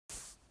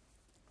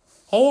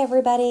Hey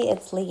everybody,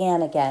 it's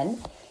Leanne again,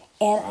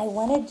 and I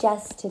wanted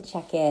just to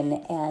check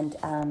in and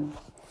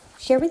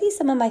share with you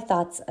some of my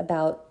thoughts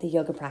about the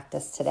yoga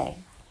practice today.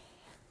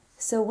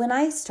 So when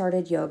I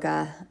started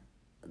yoga,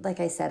 like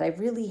I said, I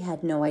really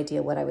had no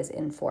idea what I was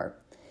in for.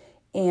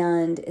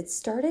 And it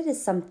started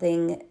as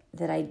something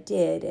that I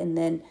did and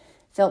then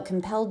felt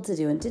compelled to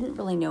do and didn't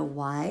really know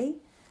why.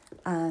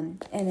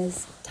 And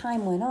as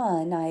time went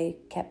on, I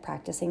kept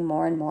practicing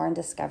more and more and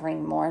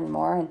discovering more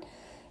and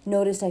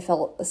noticed I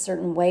felt a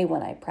certain way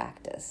when I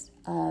practiced.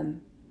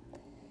 And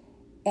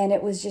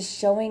it was just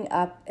showing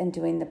up and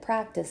doing the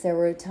practice. There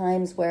were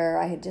times where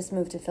I had just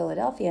moved to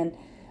Philadelphia and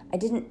I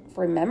didn't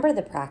remember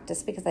the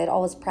practice because I had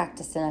always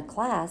practiced in a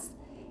class.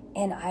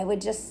 And I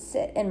would just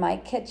sit in my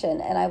kitchen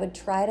and I would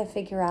try to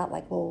figure out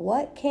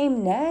what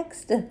came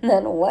next? And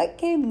then what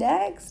came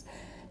next?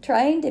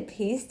 Trying to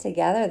piece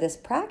together this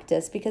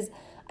practice because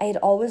I had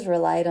always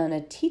relied on a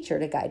teacher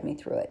to guide me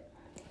through it.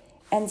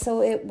 And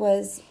so it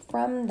was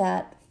from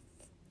that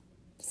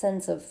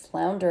sense of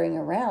floundering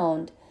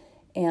around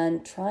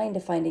and trying to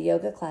find a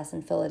yoga class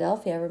in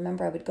Philadelphia. I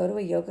remember I would go to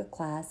a yoga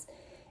class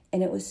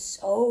and it was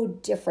so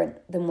different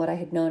than what I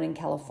had known in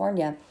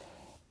California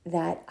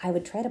that I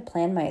would try to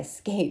plan my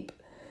escape.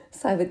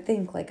 So I would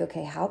think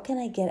okay, how can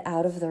I get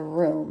out of the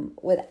room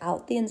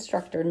without the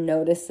instructor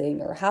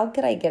noticing, or how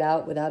could I get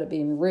out without it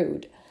being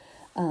rude?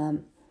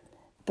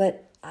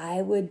 But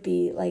I would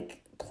be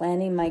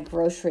planning my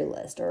grocery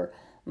list, or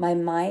my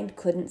mind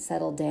couldn't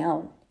settle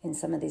down in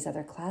some of these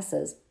other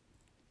classes.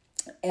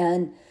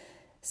 And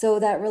so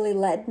that really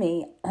led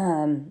me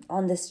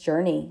on this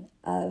journey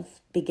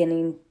of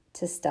beginning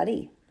to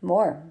study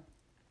more.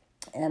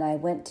 And I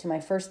went to my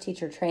first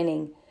teacher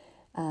training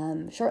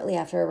shortly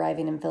after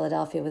arriving in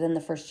Philadelphia within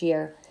the first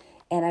year.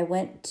 And I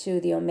went to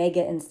the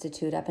Omega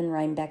Institute up in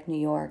Rhinebeck,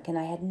 New York, and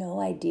I had no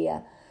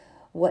idea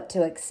what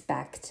to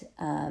expect.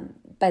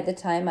 By the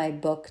time I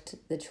booked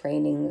the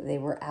training, they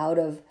were out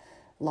of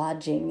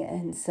lodging.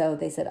 And so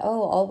they said,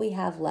 all we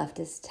have left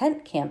is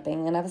tent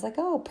camping. And I was like,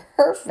 oh,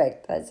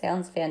 perfect. That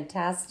sounds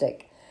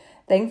fantastic.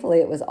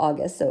 Thankfully, it was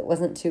August, so it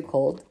wasn't too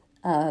cold.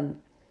 So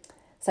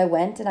I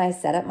went and I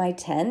set up my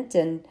tent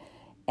and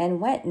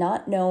went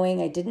not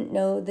knowing. I didn't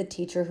know the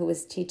teacher who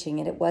was teaching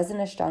it. It was an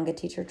Ashtanga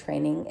teacher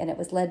training, and it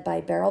was led by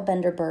Beryl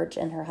Bender Birch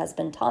and her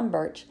husband, Tom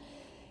Birch.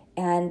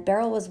 And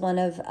Beryl was one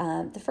of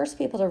the first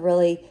people to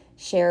really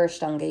share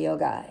Ashtanga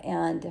yoga,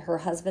 and her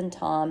husband,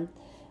 Tom,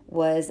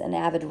 was an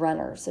avid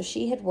runner. So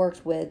she had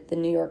worked with the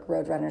New York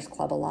Road Runners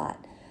Club a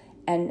lot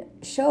and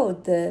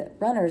showed the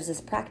runners this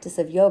practice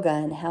of yoga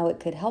and how it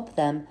could help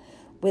them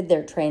with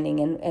their training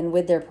and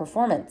with their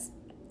performance,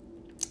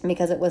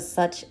 because it was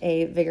such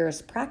a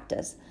vigorous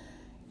practice.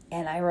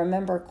 And I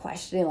remember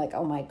questioning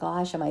oh my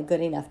gosh, am I good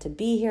enough to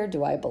be here?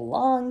 Do I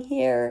belong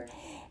here?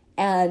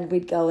 And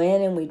we'd go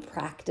in and we'd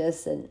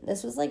practice. And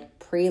this was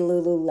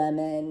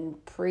pre-Lululemon,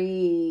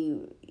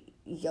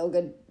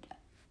 pre-yoga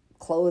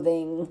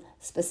clothing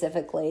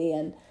specifically.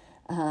 And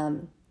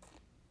I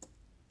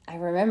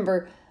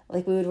remember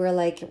we would wear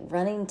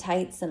running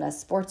tights and a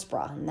sports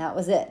bra, and that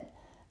was it.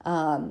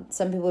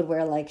 Some people would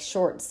wear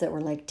shorts that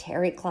were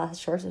terry cloth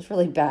shorts. It was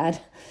really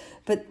bad,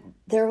 but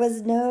there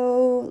was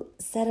no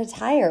set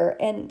attire,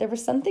 and there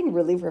was something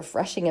really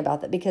refreshing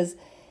about that because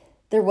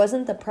there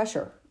wasn't the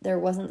pressure. There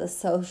wasn't the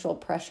social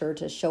pressure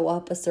to show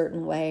up a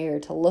certain way or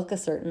to look a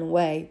certain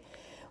way,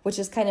 which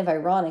is kind of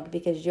ironic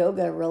because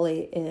yoga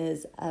really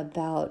is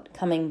about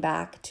coming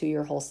back to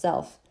your whole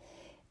self.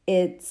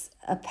 It's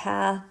a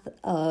path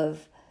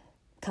of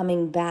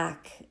coming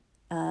back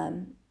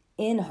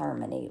in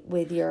harmony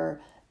with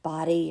your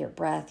body, your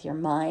breath, your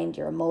mind,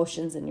 your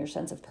emotions, and your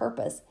sense of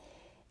purpose.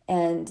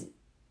 And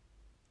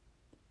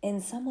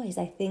in some ways,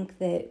 I think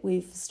that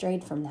we've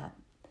strayed from that.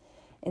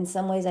 In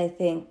some ways, I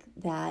think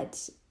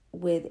that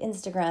with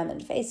Instagram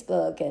and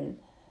Facebook and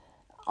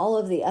all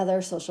of the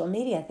other social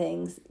media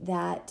things,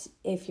 that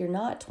if you're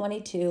not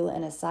 22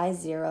 and a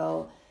size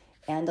 0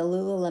 and a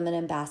Lululemon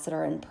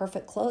ambassador and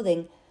perfect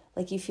clothing,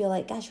 you feel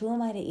gosh, who am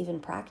I to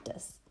even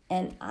practice?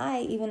 And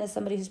I, even as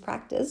somebody who's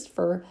practiced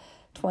for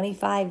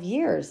 25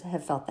 years,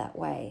 have felt that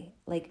way.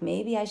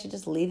 Maybe I should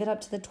just leave it up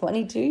to the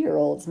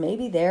 22-year-olds.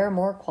 Maybe they're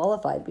more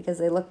qualified because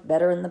they look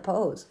better in the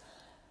pose.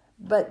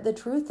 But the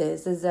truth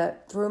is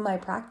that through my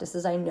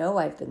practices, I know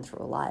I've been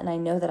through a lot, and I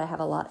know that I have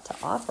a lot to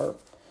offer.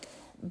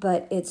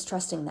 But it's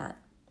trusting that.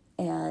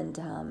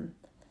 And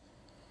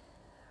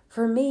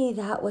for me,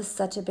 that was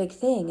such a big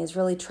thing, is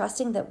really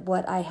trusting that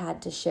what I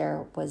had to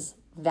share was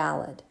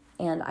valid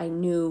and I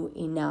knew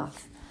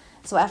enough.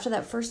 So after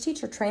that first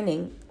teacher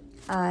training,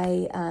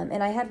 I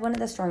had one of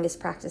the strongest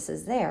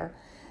practices there,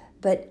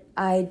 but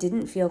I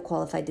didn't feel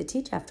qualified to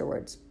teach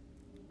afterwards.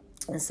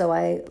 And so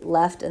I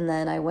left, and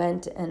then I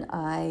went and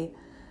I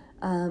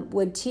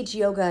would teach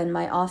yoga in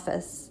my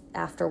office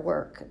after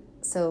work.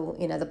 So,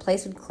 the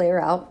place would clear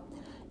out,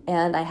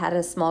 and I had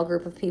a small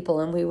group of people,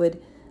 and we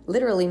would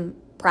literally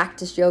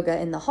practice yoga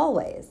in the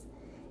hallways.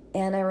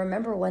 And I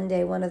remember one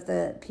day one of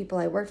the people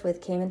I worked with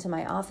came into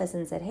my office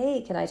and said,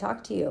 "Hey, can I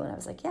talk to you?" And I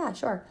was like, "Yeah,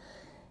 sure."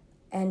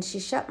 And she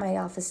shut my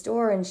office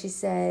door and she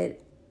said,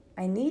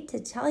 I need to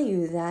tell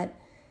you that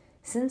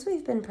since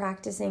we've been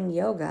practicing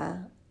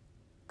yoga,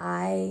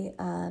 I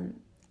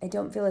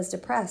don't feel as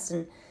depressed.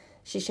 And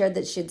she shared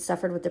that she'd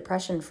suffered with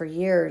depression for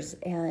years,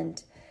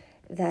 and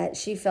that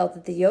she felt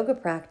that the yoga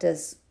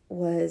practice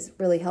was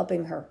really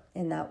helping her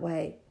in that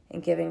way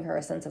and giving her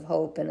a sense of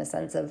hope and a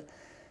sense of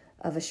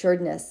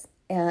assuredness.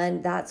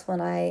 And that's when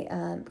I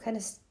kind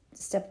of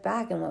stepped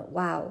back and went,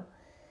 wow,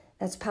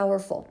 that's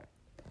powerful.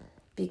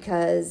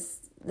 Because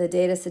the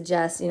data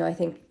suggests, I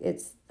think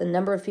it's the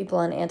number of people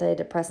on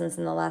antidepressants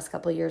in the last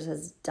couple of years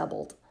has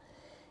doubled.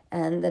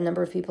 And the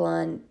number of people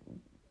on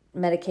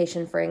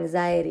medication for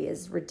anxiety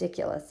is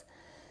ridiculous.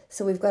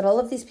 So we've got all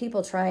of these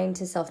people trying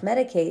to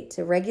self-medicate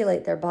to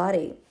regulate their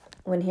body,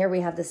 when here we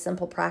have this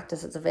simple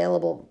practice that's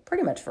available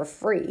pretty much for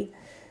free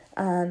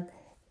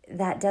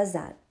that does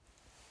that.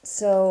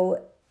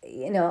 So,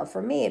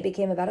 for me, it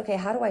became about, okay,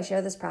 how do I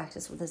share this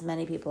practice with as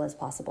many people as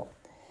possible?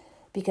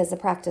 Because the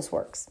practice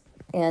works.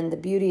 And the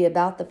beauty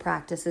about the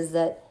practice is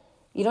that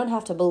you don't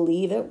have to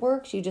believe it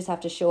works. You just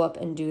have to show up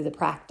and do the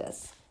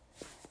practice.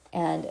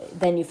 And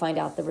then you find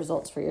out the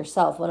results for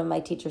yourself. One of my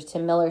teachers,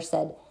 Tim Miller,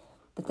 said,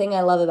 the thing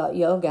I love about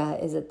yoga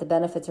is that the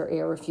benefits are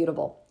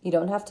irrefutable. You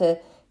don't have to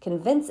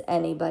convince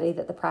anybody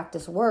that the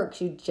practice works.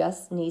 You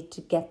just need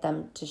to get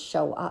them to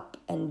show up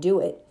and do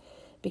it,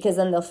 because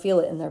then they'll feel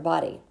it in their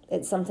body.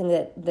 It's something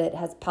that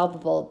has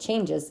palpable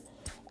changes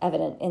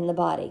evident in the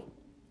body.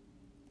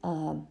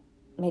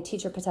 My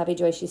teacher, Patabi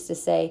Joyce, used to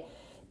say,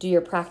 do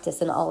your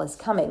practice and all is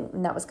coming.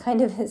 And that was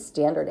kind of his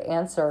standard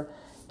answer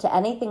to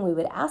anything we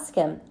would ask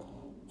him.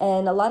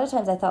 And a lot of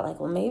times I thought,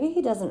 well, maybe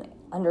he doesn't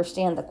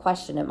understand the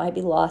question. It might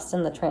be lost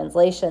in the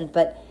translation.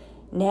 But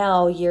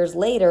now, years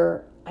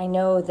later, I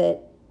know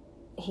that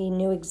he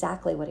knew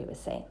exactly what he was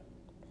saying.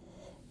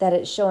 That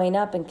it's showing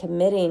up and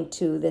committing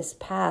to this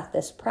path,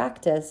 this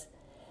practice,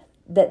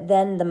 that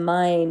then the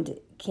mind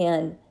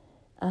can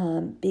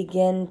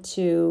begin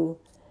to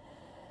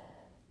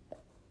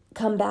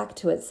come back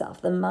to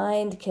itself. The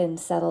mind can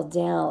settle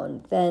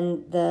down.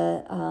 Then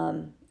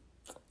the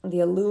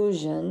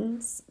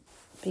illusions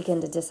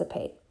begin to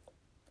dissipate.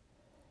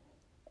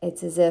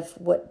 It's as if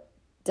what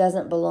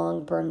doesn't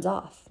belong burns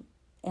off.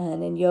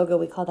 And in yoga,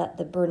 we call that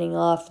the burning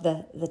off,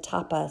 the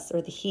tapas,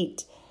 or the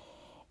heat.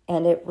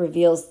 And it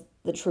reveals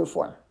the true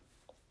form.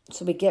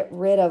 So we get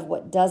rid of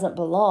what doesn't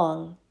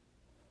belong,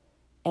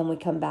 and we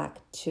come back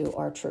to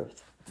our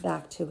truth,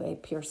 back to a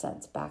pure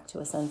sense, back to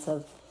a sense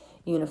of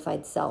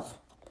unified self.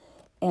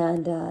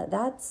 And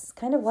that's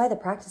kind of why the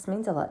practice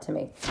means a lot to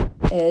me,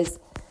 is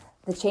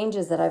the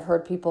changes that I've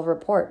heard people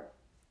report.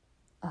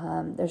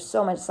 There's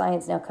so much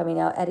science now coming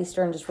out. Eddie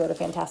Stern just wrote a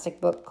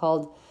fantastic book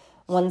called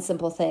One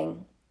Simple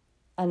Thing,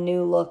 a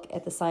new look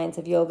at the science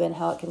of yoga and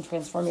how it can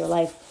transform your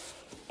life.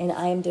 And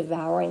I am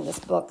devouring this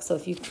book. So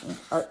if you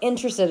are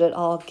interested at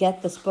all,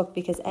 get this book,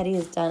 because Eddie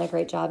has done a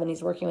great job, and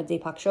he's working with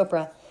Deepak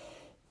Chopra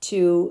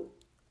to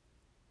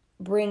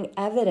bring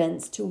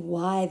evidence to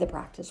why the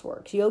practice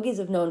works. Yogis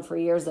have known for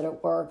years that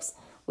it works.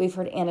 We've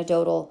heard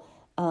anecdotal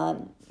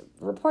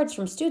reports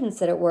from students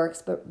that it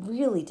works, but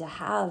really to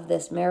have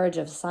this marriage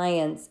of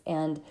science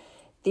and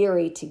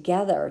theory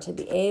together to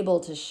be able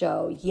to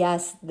show,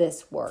 yes,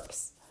 this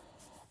works.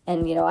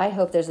 And, I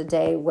hope there's a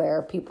day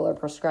where people are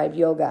prescribed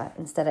yoga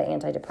instead of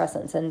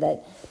antidepressants, and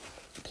that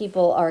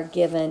people are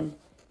given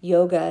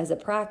yoga as a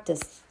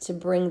practice to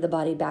bring the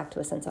body back to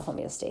a sense of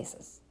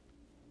homeostasis.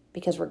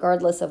 Because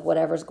regardless of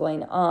whatever's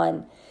going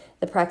on,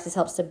 the practice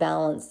helps to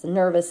balance the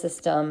nervous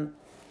system,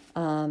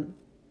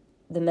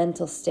 the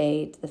mental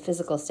state, the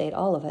physical state,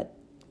 all of it.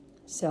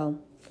 So,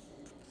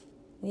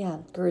 yeah,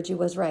 Guruji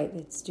was right.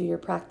 It's do your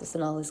practice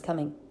and all is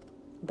coming.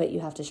 But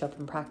you have to show up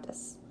and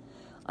practice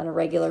on a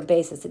regular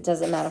basis. It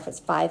doesn't matter if it's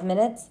 5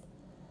 minutes,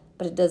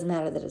 but it does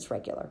matter that it's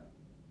regular.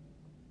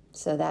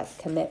 So that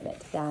commitment,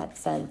 that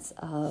sense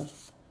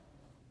of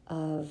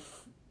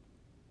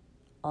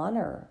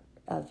honor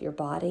of your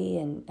body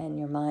and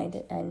your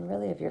mind, and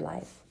really of your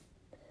life.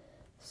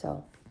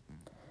 So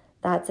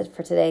that's it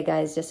for today,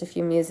 guys. Just a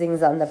few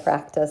musings on the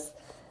practice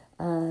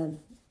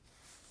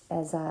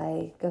as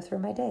I go through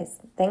my days.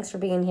 Thanks for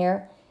being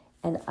here,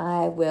 and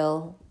I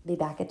will be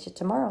back at you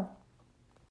tomorrow.